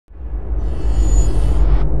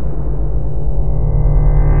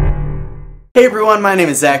Hey everyone, my name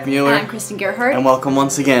is Zach Mueller. And I'm Kristen Gerhardt. And welcome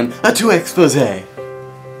once again to Exposé.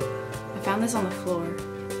 I found this on the floor.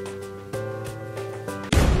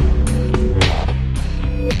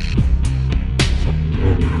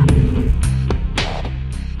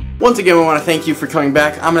 Once again, we want to thank you for coming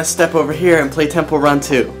back. I'm going to step over here and play Temple Run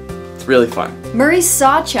 2. It's really fun. Murray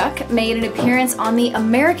Sawchuk made an appearance on the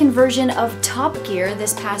American version of Top Gear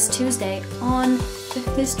this past Tuesday on the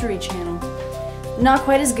History Channel. Not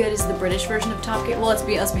quite as good as the British version of Top Gear. Well, let's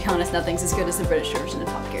be honest, nothing's as good as the British version of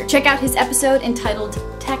Top Gear. Check out his episode entitled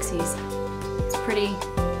Taxis. It's pretty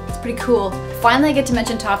cool. Finally, I get to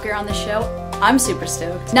mention Top Gear on the show. I'm super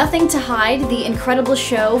stoked. Nothing to Hide, the incredible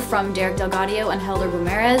show from Derek Delgadio and Helder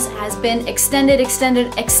Ramirez, has been extended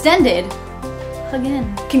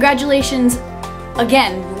again. Congratulations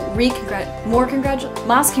again.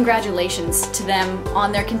 Mass congratulations to them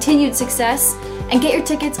on their continued success, and get your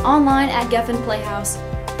tickets online at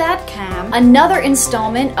geffenplayhouse.com. Another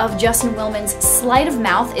installment of Justin Willman's Sleight of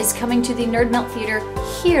Mouth is coming to the Nerd Melt Theater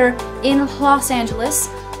here in Los Angeles,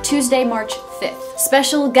 Tuesday, March 5th.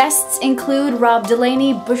 Special guests include Rob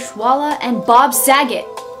Delaney, Bushwalla, and Bob Saget.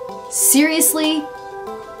 Seriously?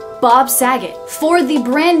 Bob Saget. For the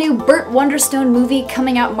brand new Burt Wonderstone movie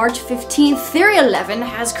coming out March 15th, theory11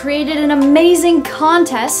 has created an amazing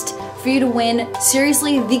contest for you to win,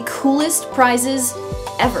 seriously, the coolest prizes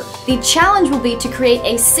ever. The challenge will be to create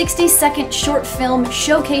a 60-second short film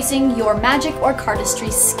showcasing your magic or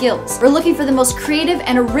cardistry skills. We're looking for the most creative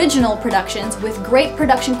and original productions with great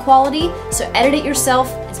production quality, so edit it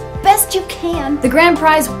yourself as best you can. The grand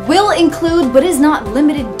prize will include, but is not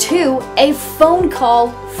limited to, a phone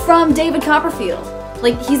call from David Copperfield.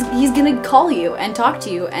 Like, he's gonna call you and talk to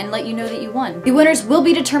you and let you know that you won. The winners will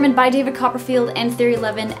be determined by David Copperfield and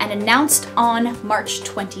theory11 and announced on March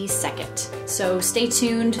 22nd. So stay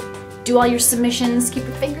tuned, do all your submissions, keep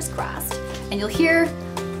your fingers crossed, and you'll hear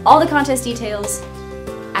all the contest details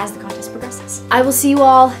as the contest progresses. I will see you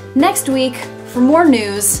all next week for more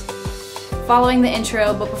news following the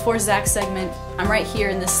intro, but before Zach's segment, I'm right here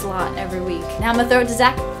in this slot every week. Now I'm gonna throw it to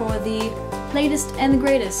Zach for the latest and the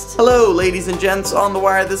greatest. Hello ladies and gents, on the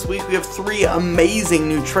wire this week we have 3 amazing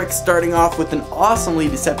new tricks, starting off with an awesomely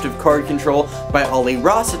deceptive card control by Ollie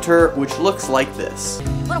Rossiter, which looks like this.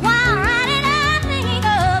 But while riding I think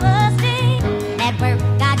of a day at work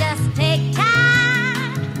I just take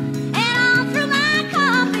time and all through my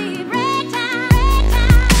coffee break time.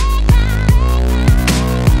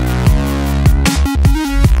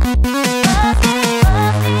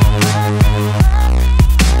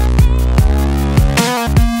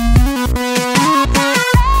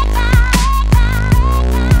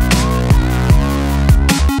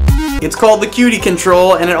 It's called the Cutie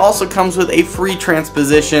Control, and it also comes with a free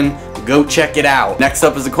transposition. Go check it out. Next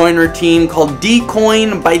up is a coin routine called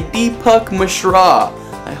D-Coin by Deepak Mishra.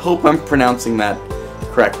 I hope I'm pronouncing that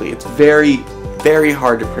correctly. It's very, very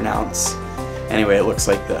hard to pronounce. Anyway, it looks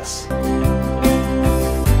like this.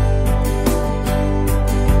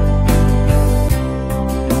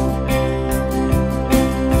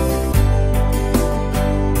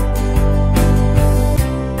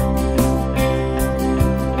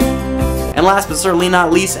 And last but certainly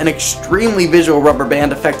not least, an extremely visual rubber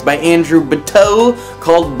band effect by Andrew Bateau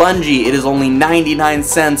called Bungee. It is only 99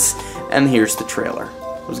 cents, and here's the trailer.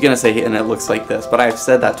 I was gonna say, and it looks like this, but I've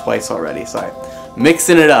said that twice already, so I'm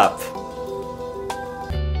mixing it up.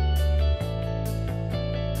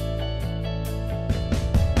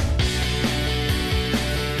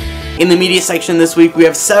 In the media section this week, we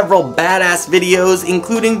have several badass videos,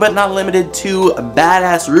 including but not limited to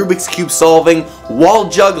badass Rubik's Cube solving while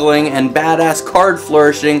juggling and badass card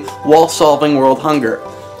flourishing while solving world hunger.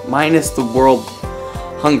 Minus the world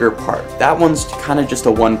hunger part. That one's kind of just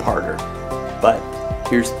a one-parter. But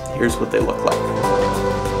here's what they look like.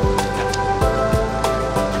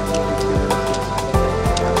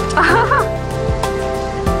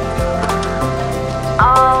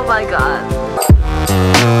 Oh my god.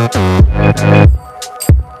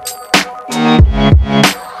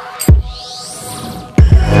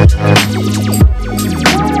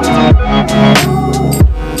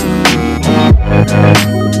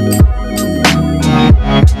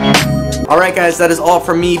 Alright guys, that is all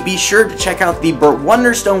from me. Be sure to check out the Burt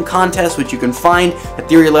Wonderstone contest, which you can find at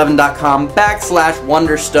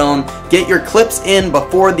theory11.com/Wonderstone. Get your clips in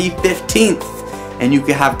before the 15th, and you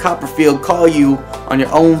can have Copperfield call you on your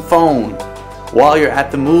own phone while you're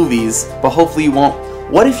at the movies, but hopefully you won't.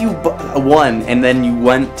 What if you won and then you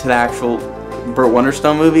went to the actual Burt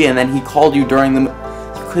Wonderstone movie and then he called you during the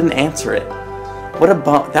you couldn't answer it? What a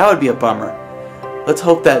that would be a bummer. Let's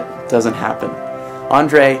hope that doesn't happen.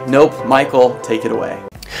 Andre, nope, Michael, take it away.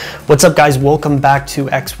 What's up guys, welcome back to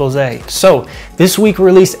Exposé. So this week we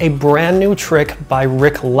released a brand new trick by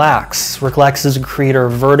Rick Lax. Rick Lax is a creator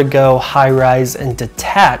of Vertigo, High Rise, and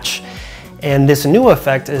Detach. And this new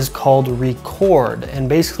effect is called Record. And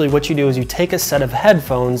basically what you do is you take a set of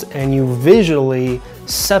headphones and you visually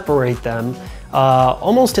separate them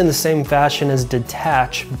almost in the same fashion as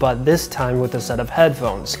Detach, but this time with a set of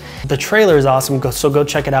headphones. The trailer is awesome, so go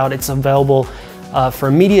check it out. It's available for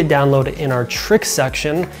immediate download in our trick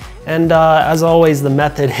section. And as always, the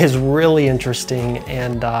method is really interesting,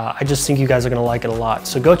 and I just think you guys are gonna like it a lot.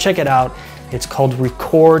 So go check it out. It's called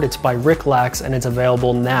Record, it's by Rick Lax, and it's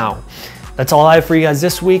available now. That's all I have for you guys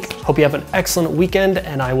this week. Hope you have an excellent weekend,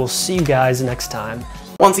 and I will see you guys next time.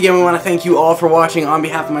 Once again, we want to thank you all for watching. On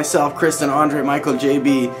behalf of myself, Kristen, Andre, Michael,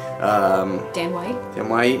 JB, Dan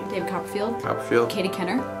White, David Copperfield, Katie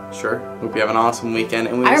Kenner. Sure. Hope you have an awesome weekend.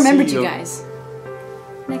 And I remembered you guys.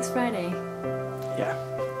 Next Friday. Yeah.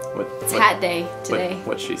 It's hat day today.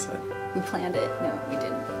 What she said. We planned it. No, we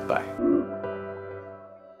didn't. Bye.